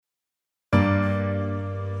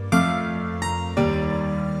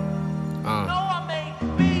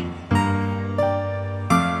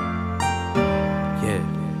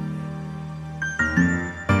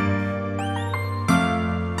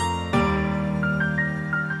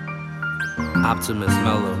Optimus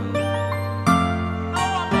Melo.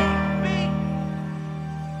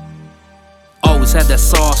 Always had that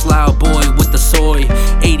sauce, loud boy with the soy.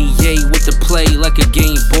 88 with the play like a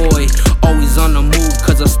Game Boy. Always on the move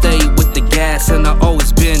cause I stay with the gas. And I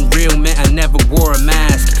always been real, man, I never wore a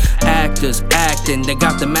mask. Actors acting, they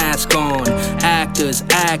got the mask on. Actors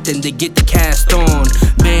acting, they get the cast on.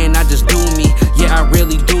 Man, I just do me, yeah, I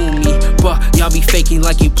really do me. But y'all be faking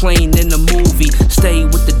like you playing in the movie. Stay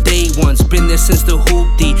with the day ones, been there since the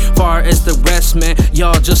hoopty. Far as the rest, man,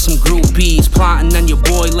 y'all just some groupies. Plotting on your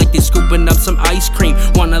boy like they scooping up some ice cream.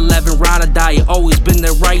 111 ride or die, always been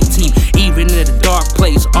the right team. Even in a dark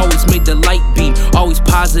place, always made the light beam. Always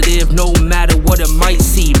positive, no matter what it might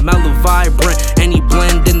seem. Mellow, vibrant, and he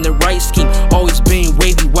blend in the right scheme. Always been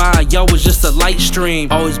wavy wide, y'all was just a light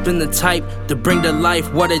stream. Always been the type to bring to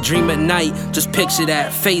life what I dream at night. Just picture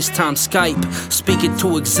that, FaceTime, Skype, speak it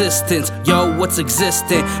to existence. Yo, what's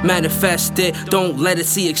existing? Manifest it, don't let it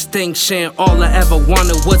see extinction. All I ever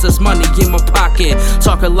wanted was this money in my pocket.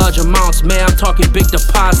 Talking large amounts, man, I'm talking big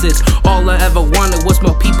deposits. All I ever wanted was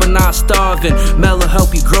my people not starving. Melo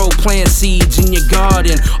help you grow, plant seeds in your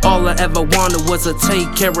garden. All I ever wanted was to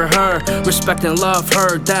take care of her, respect and love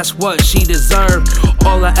her, that's what she deserved.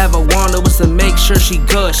 All I ever wanted was to make sure she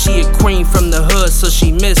good. She a queen from the hood, so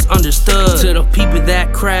she misunderstood. To the people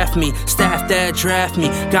that craft me, staff that draft me,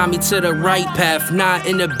 got me to the right path, not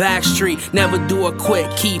in the back street. Never do a quit,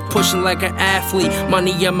 keep pushing like an athlete.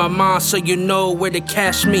 Money in my mind, so you know where to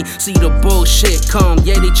cash me. See the bullshit come,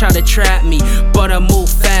 yeah, they try to trap me, but I move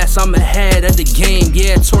fast, I'm ahead of the game.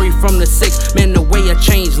 Yeah, Tory from the 6, man, the way I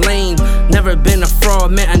changed lane. Never been a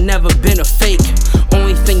fraud, man, I never been a fake.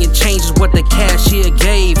 Only thing it changed is what the cashier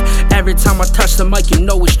gave. Every time I touch the mic, you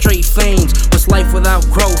know it's straight flames. What's life without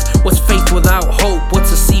growth? What's faith without hope?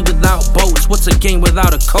 What's a sea without boats? What's a game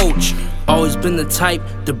without a coach? Always been the type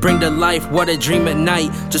to bring to life what I dream at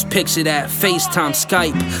night. Just picture that, FaceTime,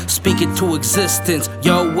 Skype, speak it to existence.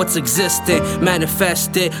 Yo, what's existing?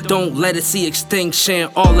 Manifest it, don't let it see extinction.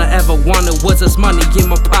 All I ever wanted was this money in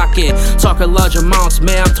my pocket. Talking large amounts,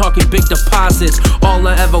 man, I'm talking big deposits. All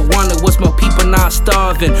I ever wanted was my people not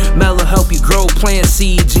starving. Melo help you grow, plant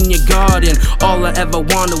seeds in your garden. All I ever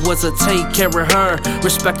wanted was to take care of her,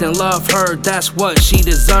 respect and love her, that's what she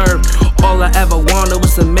deserved. All I ever wanted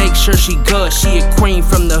was to make sure she good. She a queen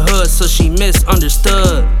from the hood, so she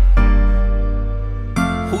misunderstood.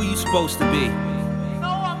 Who you supposed to be?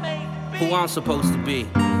 Who I'm supposed to be?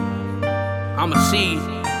 I'm a seed,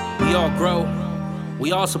 we all grow,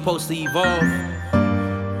 we all supposed to evolve.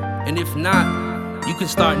 And if not, you can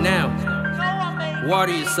start now.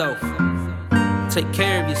 Water yourself, take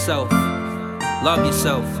care of yourself, love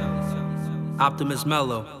yourself. Optimus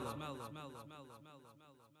Melo.